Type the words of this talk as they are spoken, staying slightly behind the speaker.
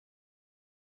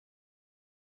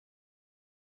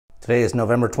Today is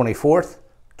November 24th,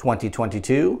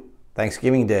 2022,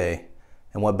 Thanksgiving Day.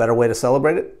 And what better way to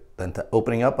celebrate it than to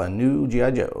opening up a new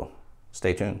G.I. Joe?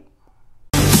 Stay tuned.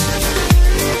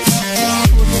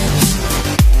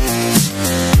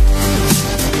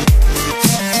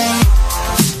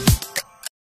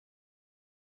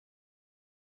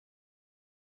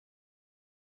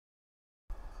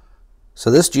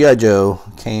 So this G.I. Joe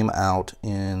came out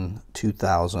in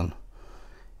 2000.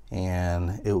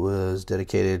 And it was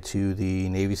dedicated to the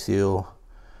Navy SEAL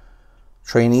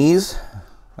trainees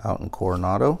out in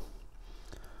Coronado.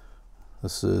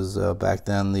 This is back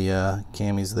then the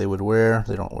camis they would wear.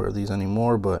 They don't wear these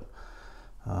anymore, but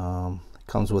it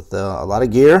comes with a lot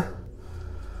of gear.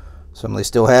 Some they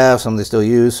still have, some they still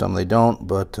use, some they don't,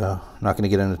 but I'm not going to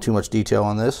get into too much detail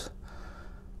on this.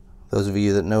 Those of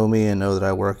you that know me and know that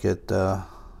I work at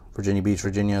Virginia Beach,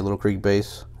 Virginia, Little Creek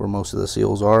Base, where most of the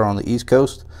SEALs are on the East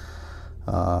Coast.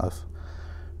 I've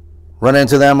run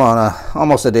into them on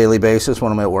almost a daily basis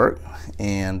when I'm at work,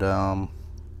 and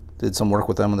did some work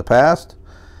with them in the past.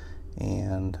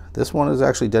 And this one is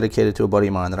actually dedicated to a buddy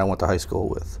of mine that I went to high school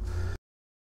with.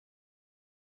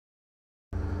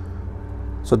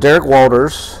 So Derrick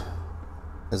Walters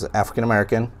is African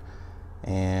American,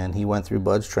 and he went through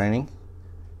Bud's training.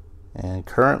 And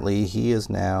currently, he is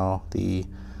now the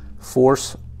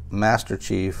Force Master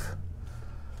Chief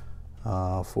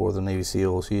for the Navy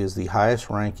SEALs. He is the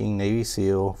highest ranking Navy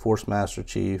SEAL Force Master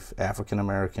Chief African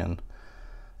American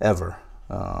ever.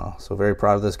 So very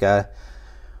proud of this guy.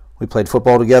 We played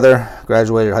football together,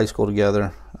 graduated high school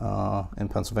together in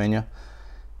Pennsylvania.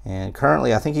 And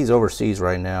currently, I think he's overseas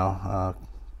right now.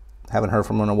 Haven't heard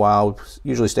from him in a while. We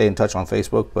usually stay in touch on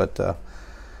Facebook, but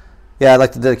yeah, I'd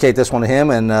like to dedicate this one to him,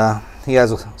 and he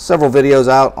has several videos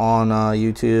out on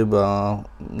YouTube,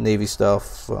 Navy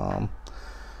stuff,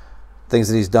 things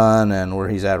that he's done and where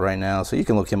he's at right now. So you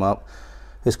can look him up.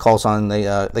 His call sign,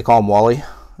 they call him Wally,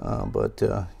 but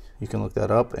you can look that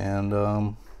up.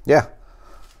 And yeah,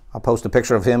 I'll post a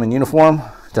picture of him in uniform.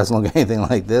 Doesn't look anything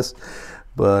like this,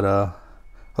 but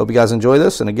hope you guys enjoy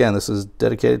this. And again, this is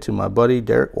dedicated to my buddy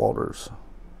Derrick Walters.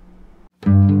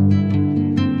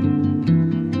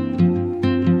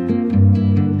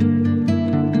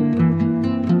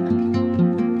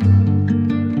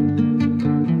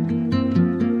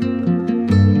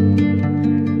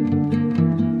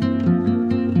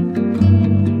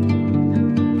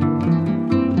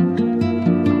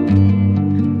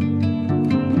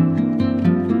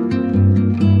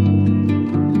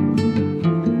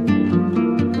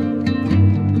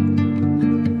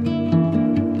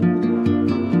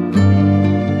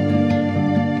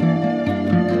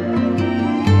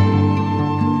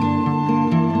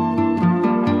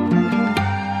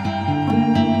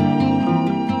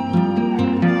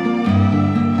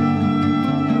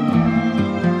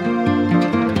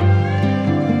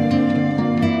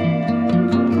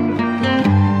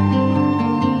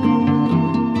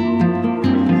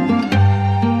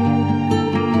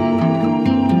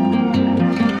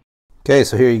 Okay,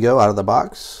 so here you go, out of the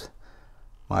box,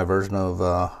 my version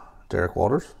of Derrick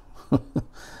Walters.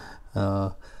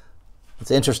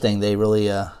 It's interesting, they really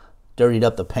dirtied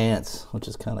up the pants, which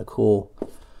is kind of cool,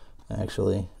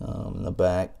 actually, in the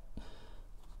back.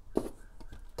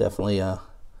 Definitely a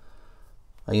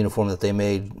uniform that they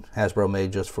made, Hasbro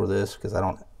made just for this, because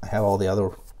I have all the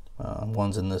other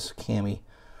ones in this cami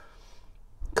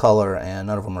color, and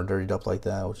none of them are dirtied up like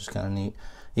that, which is kind of neat.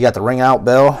 You got the ring out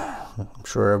bell. I'm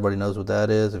sure everybody knows what that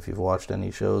is. If you've watched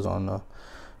any shows on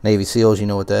Navy SEALs, you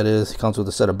know what that is. It comes with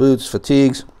a set of boots,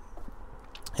 fatigues.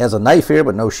 Has a knife here,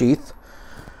 but no sheath.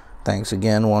 Thanks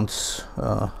again once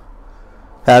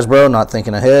Hasbro, not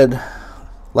thinking ahead.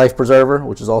 Life preserver,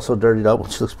 which is also dirtied up,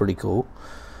 which looks pretty cool.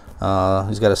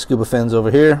 He's got his scuba fins over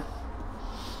here.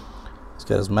 He's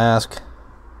got his mask,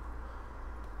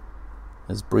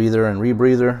 his breather and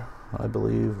rebreather, I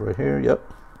believe, right here.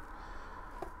 Yep.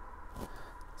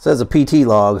 It says a PT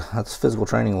log, that's physical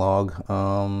training log.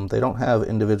 They don't have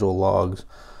individual logs,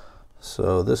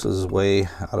 so this is way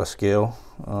out of scale.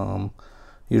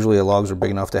 Usually the logs are big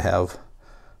enough to have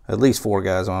at least 4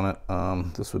 guys on it.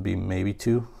 This would be maybe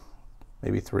 2,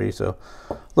 maybe 3, so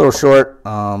a little short.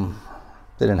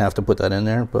 They didn't have to put that in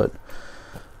there, but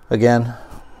again,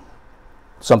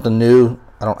 something new.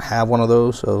 I don't have one of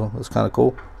those, so it's kind of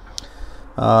cool.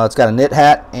 It's got a knit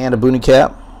hat and a boonie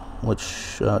cap,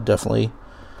 which definitely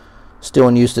still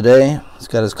in use today. He's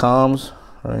got his comms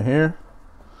right here.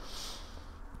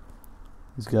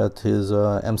 He's got his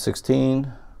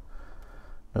M16,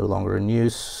 no longer in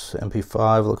use.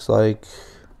 MP5 looks like,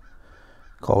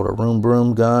 called a room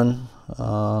broom gun.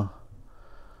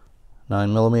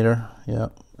 9mm, yeah.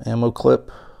 Ammo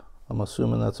clip I'm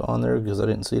assuming that's on there because I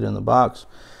didn't see it in the box.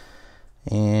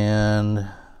 And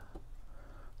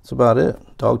that's about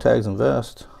it. Dog tags and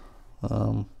vest.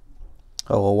 Oh,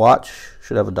 a watch.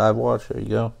 Should have a dive watch. There you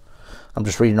go. I'm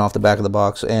just reading off the back of the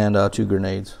box. And 2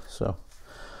 grenades. So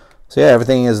yeah,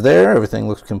 everything is there. Everything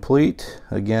looks complete.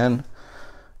 Again,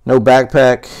 no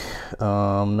backpack,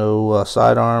 no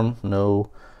sidearm, no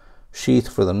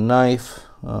sheath for the knife,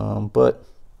 but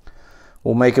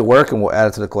we'll make it work and we'll add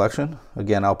it to the collection.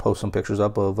 Again, I'll post some pictures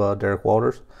up of Derrick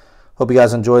Walters. Hope you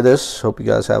guys enjoy this. Hope you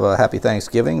guys have a happy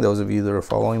Thanksgiving, those of you that are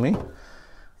following me.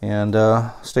 And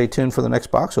stay tuned for the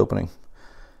next box opening.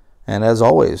 And as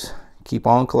always, keep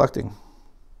on collecting.